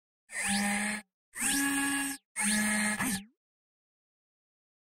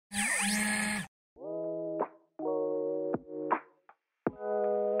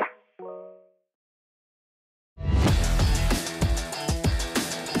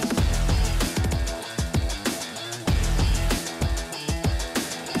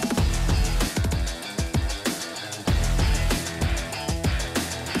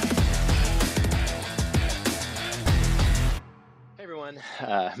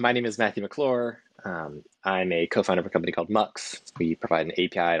my name is Matthew McClure. I'm a co-founder of a company called Demuxed. We provide an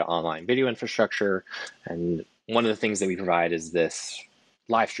API to online video infrastructure, and one of the things that we provide is this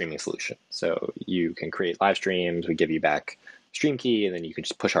live streaming solution. So you can create live streams, we give you back a stream key, and then you can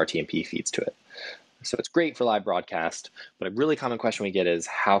just push Rtmp feeds to it. So it's great for live broadcast, but a really common question we get is,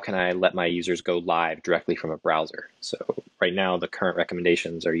 how can I let my users go live directly from a browser? So right now, the current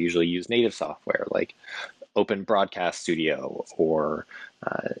recommendations are usually use native software like Open Broadcast Studio or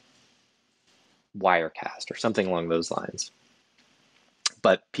Wirecast or something along those lines.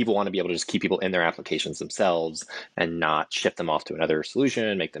 But people want to be able to just keep people in their applications themselves and not ship them off to another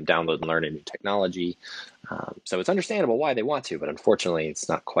solution, make them download and learn a new technology. So it's understandable why they want to, but unfortunately, it's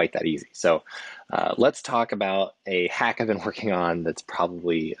not quite that easy. So let's talk about a hack I've been working on that's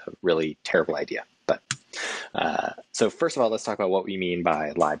probably a really terrible idea. But so first of all, let's talk about what we mean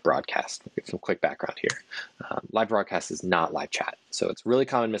by live broadcast. We'll give some quick background here. Live broadcast is not live chat. So it's a really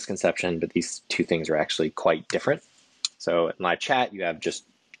common misconception, but these two things are actually quite different. So in live chat, you have just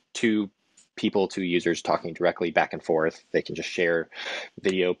two users talking directly back and forth. They can just share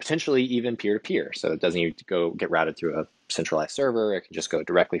video, potentially even peer-to-peer. So it doesn't need to go get routed through a centralized server. It can just go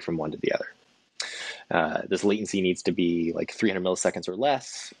directly from one to the other. This latency needs to be like 300 milliseconds or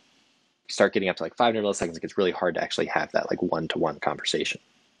less. Start getting up to like 500 milliseconds, it gets really hard to actually have that like one-to-one conversation.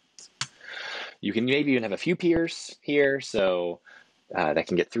 You can maybe even have a few peers here. So that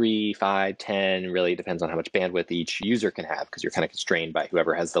can get 3, 5, 10, really depends on how much bandwidth each user can have, because you're kind of constrained by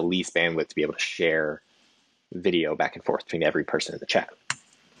whoever has the least bandwidth to be able to share video back and forth between every person in the chat.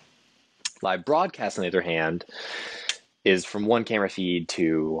 Live broadcast, on the other hand, is from one camera feed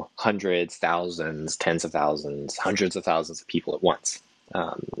to hundreds, thousands, tens of thousands, hundreds of thousands of people at once.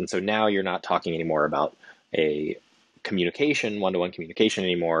 And so now you're not talking anymore about a communication, one-to-one communication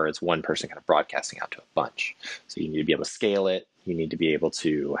anymore. It's one person kind of broadcasting out to a bunch. So you need to be able to scale it. You need to be able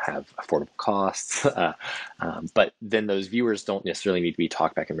to have affordable costs. But then those viewers don't necessarily need to be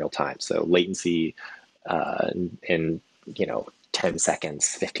talked back in real time. So latency in 10 seconds,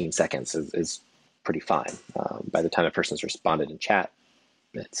 15 seconds is pretty fine. By the time a person's responded in chat,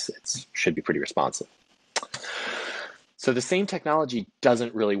 it should be pretty responsive. So the same technology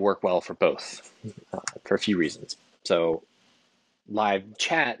doesn't really work well for both for a few reasons. So live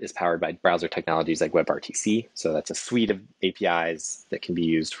chat is powered by browser technologies like WebRTC. So that's a suite of APIs that can be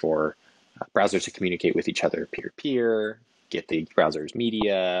used for browsers to communicate with each other peer-to-peer, get the browser's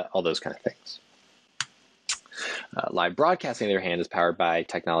media, all those kind of things. Live broadcasting, on the other hand, is powered by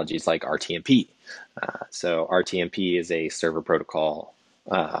technologies like Rtmp. So Rtmp is a server protocol,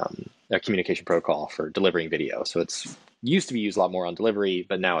 a communication protocol for delivering video. So it's used to be used a lot more on delivery,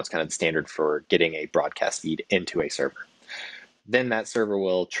 but now it's kind of the standard for getting a broadcast feed into a server. Then that server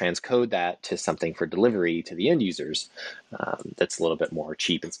will transcode that to something for delivery to the end users that's a little bit more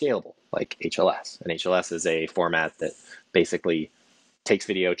cheap and scalable, like HLS. And HLS is a format that basically takes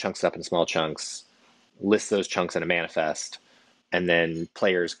video, chunks it up in small chunks, lists those chunks in a manifest, and then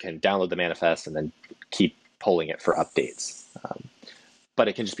players can download the manifest and then keep polling it for updates. But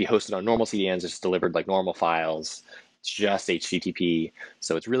it can just be hosted on normal CDNs, it's delivered like normal files. It's just HTTP.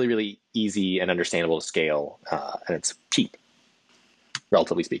 So it's really, really easy and understandable to scale, and it's cheap,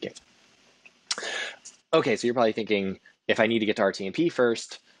 relatively speaking. Okay, so you're probably thinking, if I need to get to Rtmp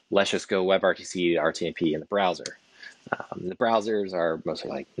first, let's just go WebRTC to Rtmp in the browser. The browsers are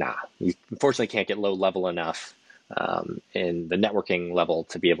mostly like, nah, you unfortunately can't get low level enough in the networking level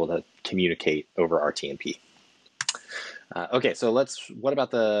to be able to communicate over Rtmp. Okay, so what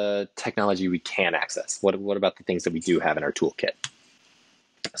about the technology we can access? What about the things that we do have in our toolkit?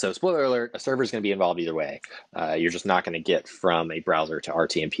 So spoiler alert, a server is going to be involved either way. You're just not going to get from a browser to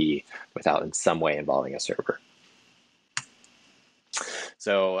Rtmp without in some way involving a server.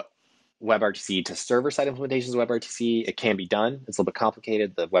 So WebRTC to server-side implementations of WebRTC, it can be done. It's a little bit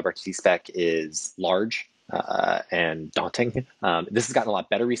complicated. The WebRTC spec is large and daunting. This has gotten a lot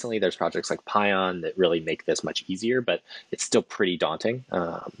better recently. There's projects like Pion that really make this much easier, but it's still pretty daunting.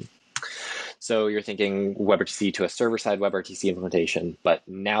 So you're thinking WebRTC to a server-side WebRTC implementation, but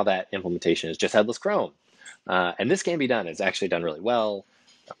now that implementation is just headless Chrome. And this can be done. It's actually done really well.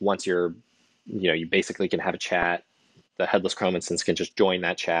 Once you basically can have a chat. The headless Chrome instance can just join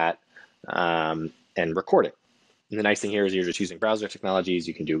that chat and record it. And the nice thing here is you're just using browser technologies.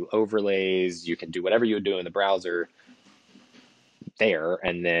 You can do overlays. You can do whatever you would do in the browser there,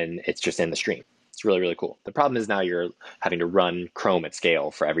 and then it's just in the stream. It's really, really cool. The problem is now you're having to run Chrome at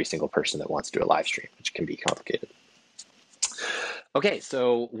scale for every single person that wants to do a live stream, which can be complicated. Okay,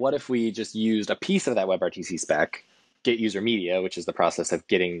 so what if we just used a piece of that WebRTC spec, get user media, which is the process of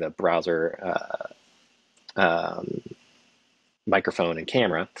getting the browser microphone and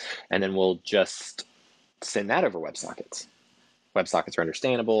camera, and then we'll just send that over WebSockets. WebSockets are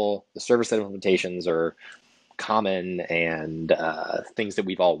understandable. The server-side implementations are common and things that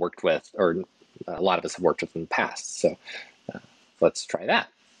we've all worked with, or a lot of us have worked with in the past. So let's try that.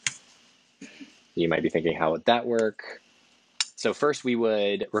 You might be thinking, how would that work? So first we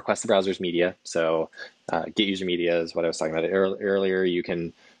would request the browser's media. So get user media is what I was talking about earlier. You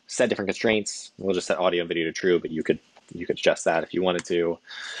can set different constraints. We'll just set audio and video to true, but you could adjust that if you wanted to.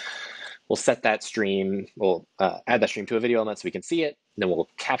 We'll set that stream, we'll add that stream to a video element so we can see it. And then we'll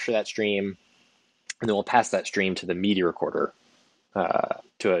capture that stream, and then we'll pass that stream to the media recorder,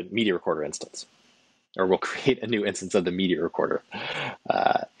 to a media recorder instance. Or we'll create a new instance of the media recorder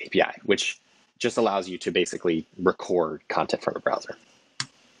API, which just allows you to basically record content from a browser.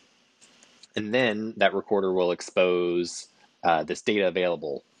 And then that recorder will expose this data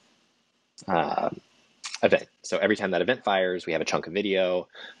available event. So every time that event fires, we have a chunk of video.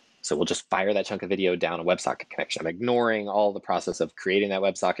 So we'll just fire that chunk of video down a WebSocket connection. I'm ignoring all the process of creating that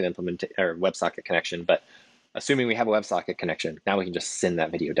WebSocket connection, but assuming we have a WebSocket connection, now we can just send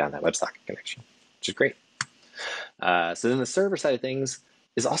that video down that WebSocket connection, which is great. So then the server side of things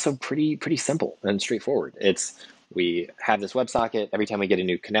is also pretty simple and straightforward. We have this WebSocket. Every time we get a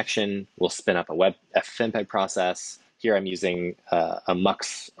new connection, we'll spin up a FFmpeg process. Here I'm using a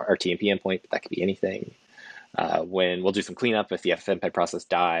MUX Rtmp endpoint, but that could be anything. When we'll do some cleanup if the FFmpeg process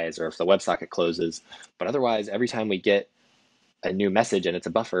dies or if the WebSocket closes. But otherwise, every time we get a new message and it's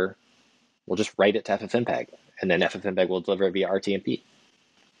a buffer, we'll just write it to FFmpeg, and then FFmpeg will deliver it via Rtmp.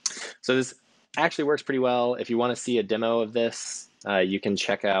 So this actually works pretty well. If you want to see a demo of this, you can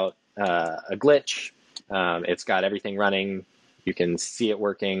check out a glitch. It's got everything running. You can see it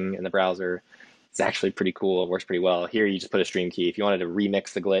working in the browser. It's actually pretty cool. It works pretty well. Here, you just put a stream key. If you wanted to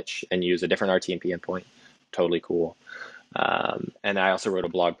remix the glitch and use a different Rtmp endpoint, totally cool. And I also wrote a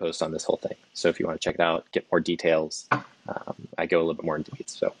blog post on this whole thing. So if you want to check it out, get more details, I go a little bit more into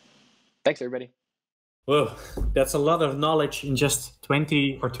details. So thanks, everybody. Whoa, that's a lot of knowledge in just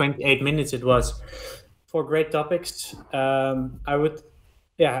 20 or 28 minutes it was. 4 great topics. I would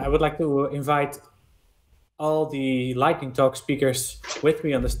like to invite all the Lightning Talk speakers with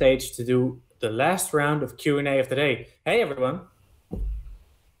me on the stage to do the last round of Q&A of the day. Hey, everyone.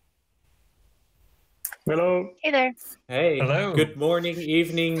 Hello. Hey there. Hey. Hello. Good morning,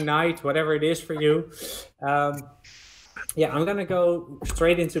 evening, night, whatever it is for you. I'm going to go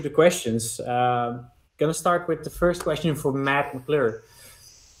straight into the questions. Going to start with the first question from Matt McClure.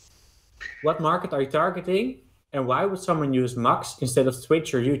 What market are you targeting, and why would someone use Mux instead of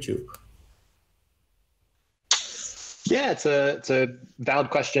Twitch or YouTube? Yeah, it's a valid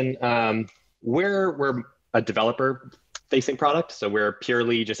question. We're a developer-facing product, so we're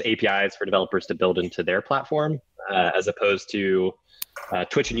purely just APIs for developers to build into their platform, as opposed to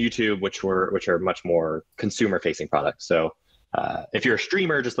Twitch and YouTube, which are much more consumer-facing products. So if you're a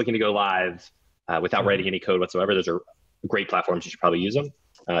streamer just looking to go live without writing any code whatsoever, those are great platforms. You should probably use them.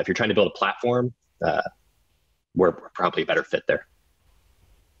 If you're trying to build a platform, we're probably a better fit there.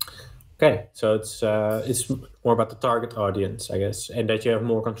 Okay, so it's more about the target audience, I guess, and that you have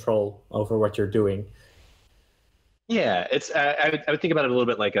more control over what you're doing. Yeah, I would think about it a little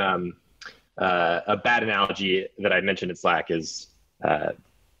bit like a bad analogy that I mentioned in Slack is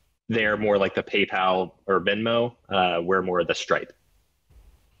they're more like the PayPal or Venmo. We're more the Stripe,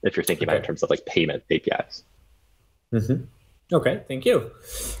 if you're thinking about it in terms of like payment APIs. Mm-hmm. Okay, thank you.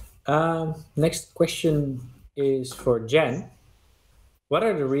 Next question is for Jen. What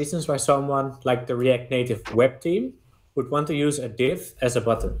are the reasons why someone like the React Native web team would want to use a div as a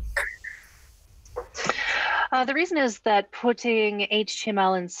button? The reason is that putting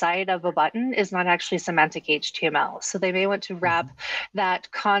HTML inside of a button is not actually semantic HTML. So they may want to wrap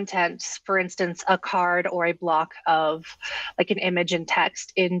that content, for instance, a card or a block of like an image and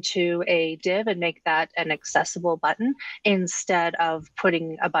text into a div and make that an accessible button instead of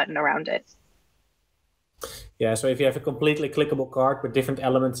putting a button around it. Yeah, so if you have a completely clickable card with different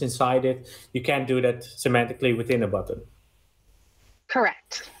elements inside it, you can't do that semantically within a button.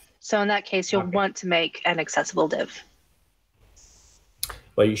 Correct. So in that case, you'll want to make an accessible div.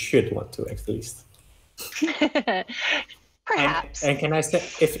 Well, you should want to, at least. Perhaps. And can I say,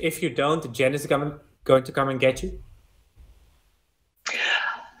 if you don't, Jen is going to come and get you?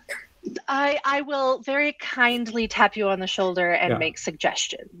 I will very kindly tap you on the shoulder and make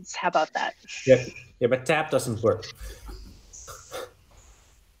suggestions. How about that? Yeah, but tap doesn't work.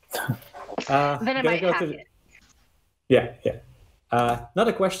 Then I might hack it. Yeah. Not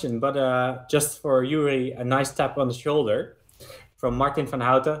a question, but just for Yuri, a nice tap on the shoulder. from Martin van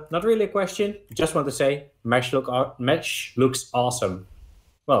Houten. Not really a question, just want to say mesh looks awesome.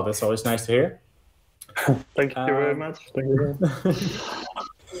 Well, that's always nice to hear. Thank you very much. Thank you.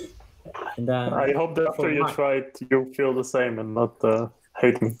 And, I hope that after you try it, you feel the same and not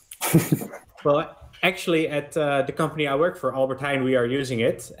hate me. Well, actually, at the company I work for, Albert Heijn, we are using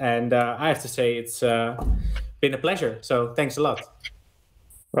it, and I have to say it's been a pleasure. So thanks a lot.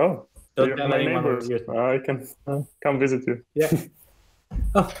 Oh, Don't tell my anyone neighbors. who used it. I can come visit you. Yeah.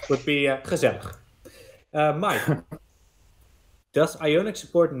 Oh, would be gezellig. Mike, does Ionic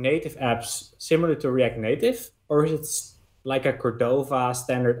support native apps similar to React Native, or is it like a Cordova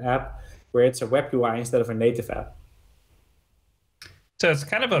standard app where it's a web UI instead of a native app? So it's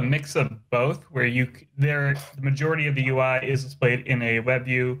kind of a mix of both, where the majority of the UI is displayed in a web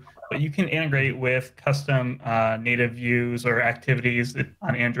view, but you can integrate with custom native views or activities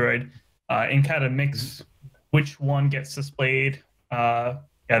on Android and kind of mix which one gets displayed, either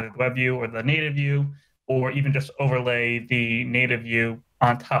the web view or the native view, or even just overlay the native view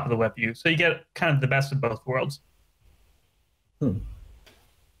on top of the web view. So you get kind of the best of both worlds. It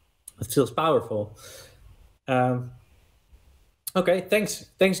feels powerful. Okay,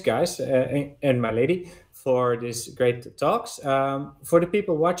 thanks guys and my lady for this great talks. For the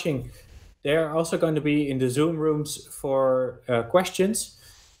people watching, they're also going to be in the Zoom rooms for questions,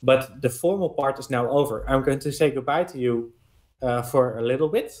 but the formal part is now over. I'm going to say goodbye to you for a little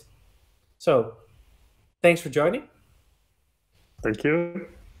bit. So thanks for joining. Thank you.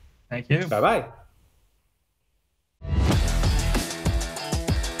 Thank you. Bye-bye.